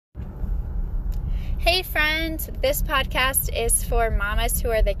Hey friends, this podcast is for mamas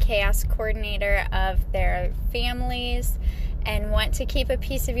who are the chaos coordinator of their families and want to keep a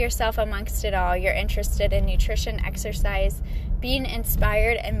piece of yourself amongst it all. You're interested in nutrition, exercise, being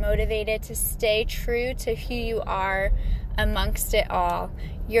inspired and motivated to stay true to who you are amongst it all.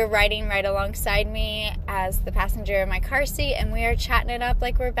 You're riding right alongside me as the passenger in my car seat, and we are chatting it up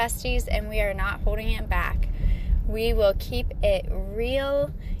like we're besties, and we are not holding it back. We will keep it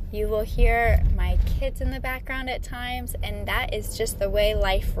real. You will hear my kids in the background at times, and that is just the way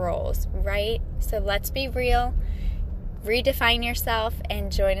life rolls, right? So let's be real, redefine yourself,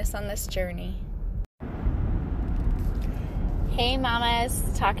 and join us on this journey. Hey mamas,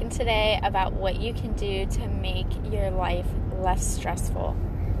 talking today about what you can do to make your life less stressful.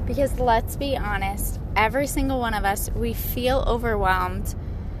 Because let's be honest, every single one of us, we feel overwhelmed,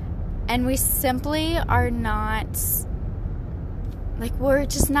 and we simply are not... we're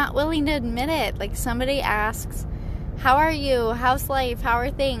just not willing to admit it. Like, somebody asks, how are you? How's life? How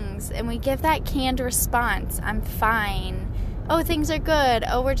are things? And we give that canned response. I'm fine. Oh, things are good.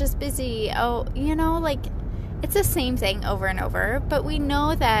 Oh, we're just busy. Oh, it's the same thing over and over. But we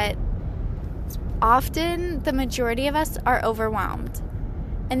know that often the majority of us are overwhelmed.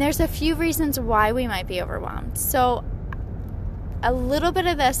 And there's a few reasons why we might be overwhelmed. So a little bit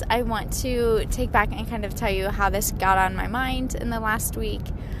of this I want to take back and kind of tell you how this got on my mind in the last week.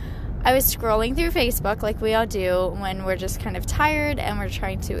 I was scrolling through Facebook like we all do when we're just kind of tired and we're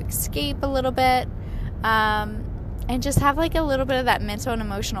trying to escape a little bit and just have like a little bit of that mental and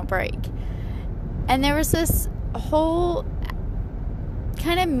emotional break. And there was this whole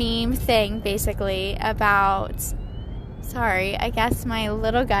kind of meme thing basically about... Sorry, I guess my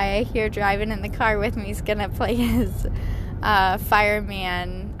little guy I hear driving in the car with me is going to play his...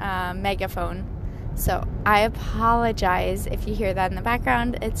 fireman megaphone. So I apologize if you hear that in the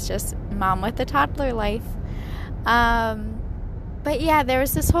background. It's just mom with the toddler life. But yeah, there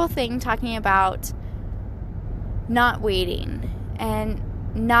was this whole thing talking about not waiting and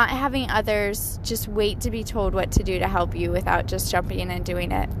not having others just wait to be told what to do to help you without just jumping in and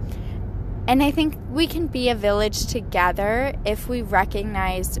doing it. And I think we can be a village together if we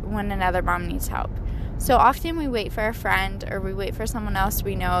recognize when another mom needs help. So often we wait for a friend or we wait for someone else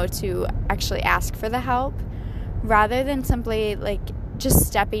we know to actually ask for the help rather than simply just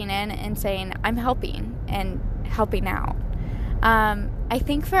stepping in and saying, I'm helping and helping out. I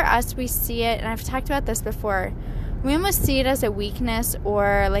think for us, we see it, and I've talked about this before, we almost see it as a weakness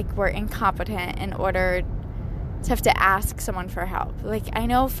or like we're incompetent in order to have to ask someone for help. I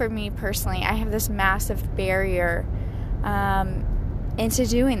know for me personally, I have this massive barrier into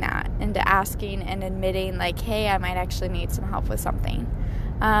doing that, into asking and admitting hey, I might actually need some help with something.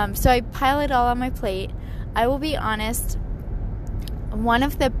 So I pile it all on my plate. I will be honest, one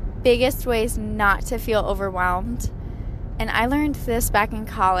of the biggest ways not to feel overwhelmed, and I learned this back in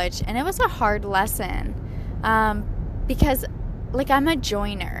college, and it was a hard lesson, because I'm a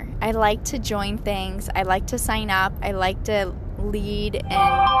joiner. I like to join things. I like to sign up. I like to lead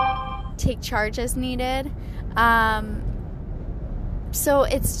and take charge as needed. So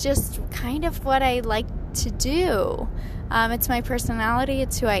it's just kind of what I like to do. It's my personality.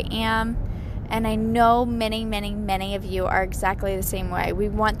 It's who I am. And I know many, many, many of you are exactly the same way. We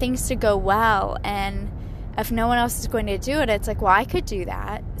want things to go well. And if no one else is going to do it, it's well, I could do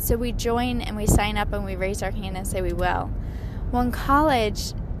that. So we join and we sign up and we raise our hand and say we will. Well, in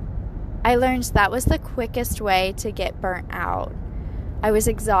college, I learned that was the quickest way to get burnt out. I was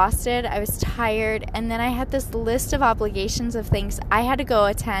exhausted, I was tired, and then I had this list of obligations of things I had to go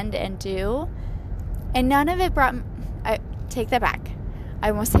attend and do, and none of it I take that back.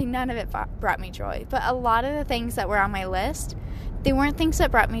 I won't say none of it brought me joy, but a lot of the things that were on my list, they weren't things that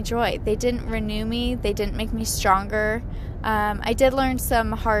brought me joy. They didn't renew me, they didn't make me stronger. I did learn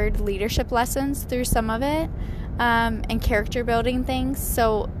some hard leadership lessons through some of it, and character building things,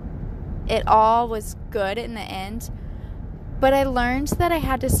 so it all was good in the end. But I learned that I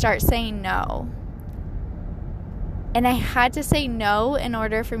had to start saying no. And I had to say no in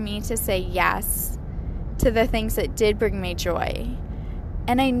order for me to say yes to the things that did bring me joy.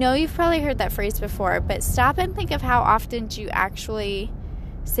 And I know you've probably heard that phrase before, but stop and think of how often do you actually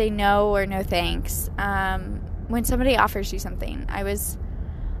say no or no thanks when somebody offers you something. I was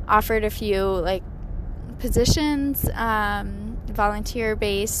offered a few positions,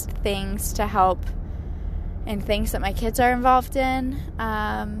 volunteer-based things to help and things that my kids are involved in.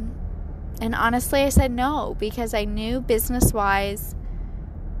 And honestly, I said no because I knew business-wise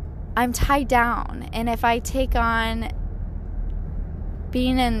I'm tied down. And if I take on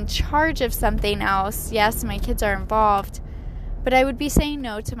being in charge of something else, yes, my kids are involved, but I would be saying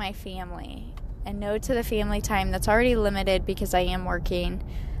no to my family. and no to the family time that's already limited because I am working.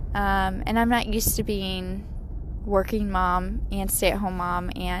 And I'm not used to being working mom and stay-at-home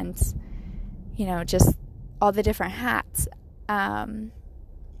mom and, just all the different hats.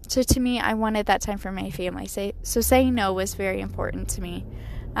 So to me, I wanted that time for my family. So saying no was very important to me.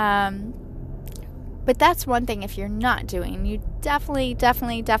 But that's one thing if you're not doing, you definitely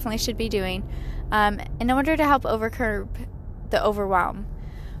should be doing in order to help overcome the overwhelm.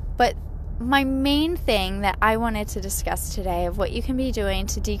 But my main thing that I wanted to discuss today of what you can be doing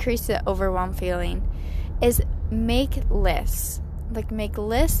to decrease the overwhelm feeling is make lists. Make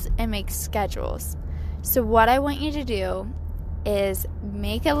lists and make schedules. So what I want you to do is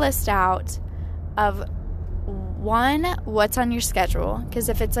make a list out of one, what's on your schedule, because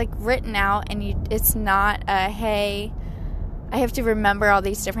if it's written out and it's not hey, I have to remember all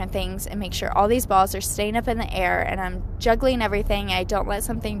these different things and make sure all these balls are staying up in the air and I'm juggling everything, I don't let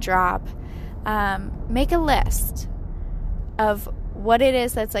something drop. Make a list of what it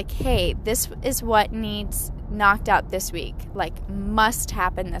is that's hey, this is what needs knocked out this week, must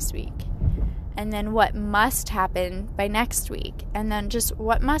happen this week. And then what must happen by next week. And then just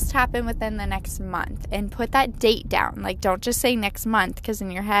what must happen within the next month. And put that date down. Don't just say next month, because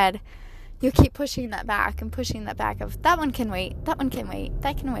in your head, you'll keep pushing that back of that one can wait, that one can wait,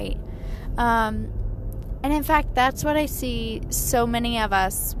 that can wait. And in fact, that's what I see so many of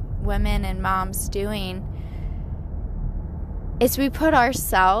us women and moms doing, is we put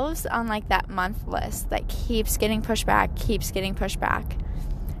ourselves on that month list that keeps getting pushed back.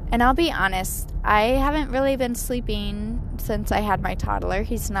 And I'll be honest, I haven't really been sleeping since I had my toddler.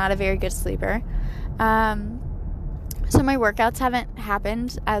 He's not a very good sleeper. So my workouts haven't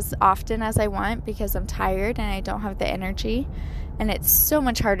happened as often as I want because I'm tired and I don't have the energy. And it's so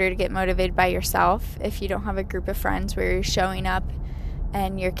much harder to get motivated by yourself if you don't have a group of friends where you're showing up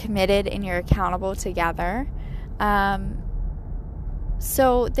and you're committed and you're accountable together.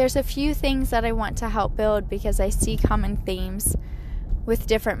 So there's a few things that I want to help build because I see common themes with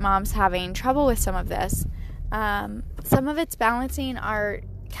different moms having trouble with some of this. Some of it's balancing our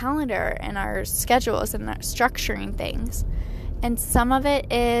calendar and our schedules and structuring things. And some of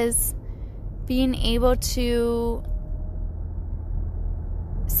it is being able to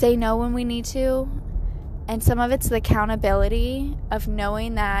say no when we need to. And some of it's the accountability of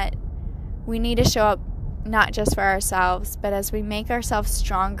knowing that we need to show up not just for ourselves, but as we make ourselves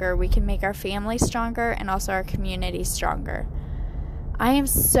stronger, we can make our family stronger and also our community stronger. I am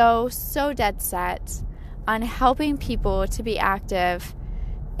so dead set on helping people to be active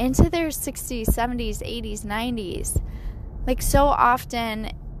into their 60s, 70s, 80s, 90s. So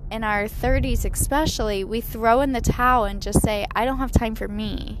often in our 30s especially, we throw in the towel and just say, I don't have time for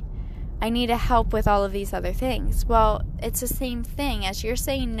me. I need to help with all of these other things. Well, it's the same thing as you're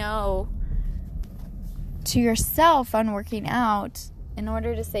saying no to yourself on working out in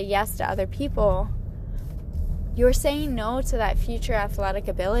order to say yes to other people. You're saying no to that future athletic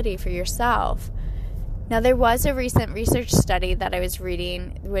ability for yourself. Now, there was a recent research study that I was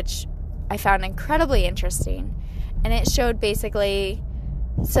reading, which I found incredibly interesting. And it showed basically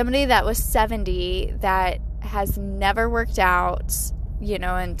somebody that was 70 that has never worked out,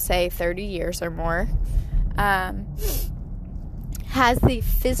 in say 30 years or more, has the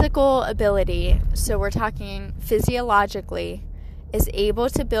physical ability, so we're talking physiologically, is able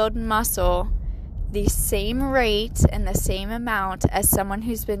to build muscle the same rate and the same amount as someone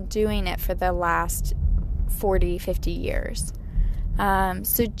who's been doing it for the last 40, 50 years.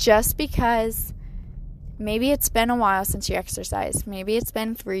 So just because maybe it's been a while since you exercised, maybe it's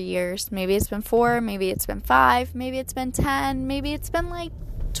been 3 years, maybe it's been 4, maybe it's been 5, maybe it's been 10, maybe it's been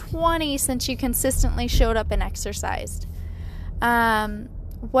 20 since you consistently showed up and exercised.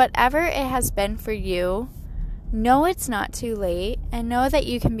 Whatever it has been for you, know it's not too late and know that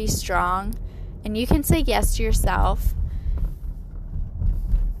you can be strong and you can say yes to yourself.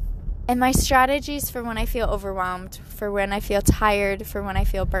 And my strategies for when I feel overwhelmed, for when I feel tired, for when I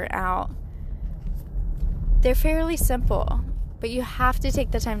feel burnt out, they're fairly simple, but you have to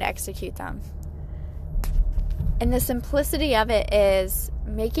take the time to execute them. And the simplicity of it is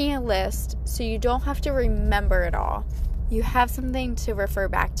making a list so you don't have to remember it all. You have something to refer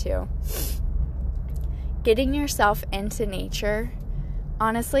back to. Getting yourself into nature.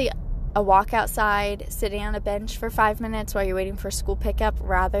 Honestly, a walk outside, sitting on a bench for 5 minutes while you're waiting for school pickup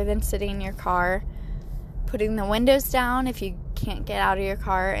rather than sitting in your car. Putting the windows down if you can't get out of your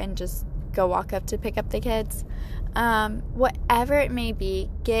car and just go walk up to pick up the kids. Whatever it may be,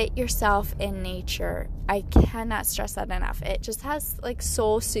 get yourself in nature. I cannot stress that enough. It just has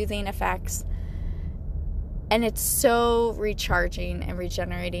soul soothing effects. And it's so recharging and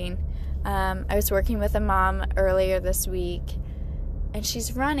regenerating. I was working with a mom earlier this week, and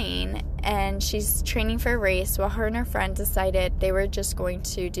she's running, and she's training for a race. Well, her and her friend decided they were just going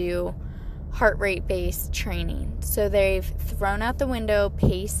to do heart rate-based training. So they've thrown out the window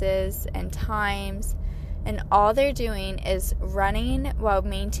paces and times, and all they're doing is running while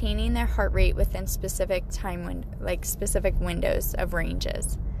maintaining their heart rate within specific specific windows of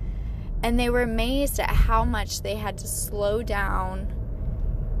ranges. And they were amazed at how much they had to slow down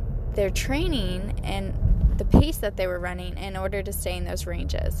their training and the pace that they were running in order to stay in those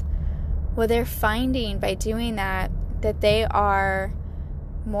ranges. Well, they're finding by doing that they are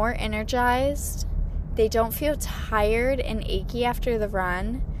more energized. They don't feel tired and achy after the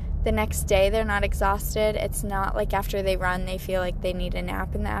run. The next day they're not exhausted. It's not like after they run they feel like they need a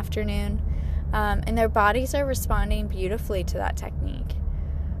nap in the afternoon. And their bodies are responding beautifully to that technique.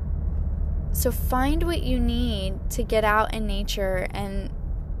 So find what you need to get out in nature. And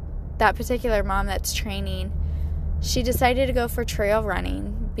that particular mom that's training, she decided to go for trail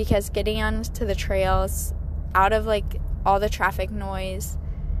running because getting onto the trails out of all the traffic noise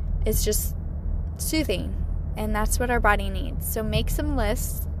is just soothing, and that's what our body needs. So make some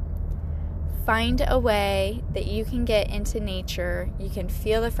lists. Find a way that you can get into nature. You can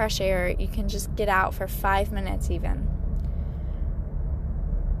feel the fresh air. You can just get out for 5 minutes even.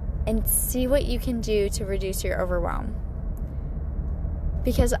 And see what you can do to reduce your overwhelm.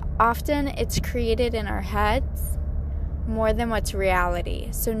 Because often it's created in our heads more than what's reality.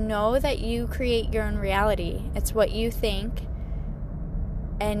 So know that you create your own reality. It's what you think,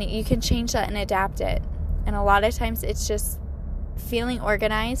 and you can change that and adapt it. And a lot of times it's just feeling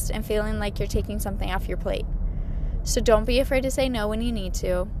organized and feeling like you're taking something off your plate. So don't be afraid to say no when you need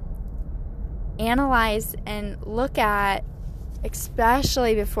to. Analyze and look at,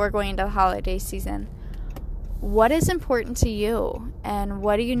 especially before going into the holiday season, what is important to you and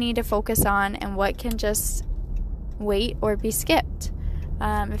what do you need to focus on and what can just wait or be skipped.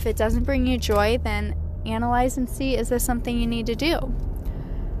 If it doesn't bring you joy, then analyze and see, is this something you need to do?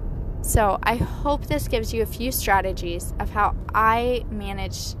 So I hope this gives you a few strategies of how I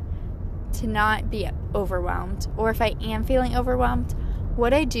manage to not be overwhelmed, or if I am feeling overwhelmed,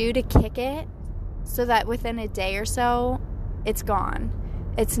 what I do to kick it so that within a day or so it's gone.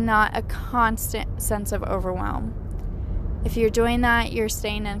 It's not a constant sense of overwhelm. If you're doing that, you're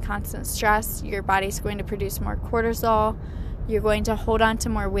staying in constant stress. Your body's going to produce more cortisol. You're going to hold on to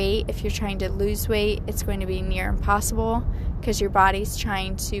more weight. If you're trying to lose weight, it's going to be near impossible because your body's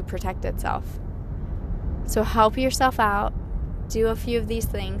trying to protect itself. So help yourself out. Do a few of these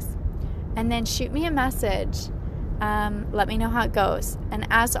things. And then shoot me a message. Let me know how it goes. And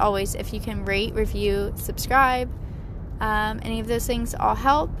as always, if you can rate, review, subscribe, any of those things all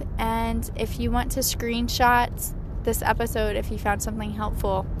help. And if you want to screenshot this episode, if you found something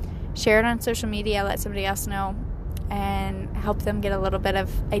helpful, share it on social media, let somebody else know, and help them get a little bit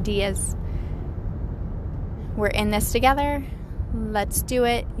of ideas. We're in this together. Let's do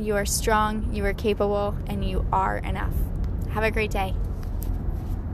it. You are strong, you are capable, and you are enough. Have a great day.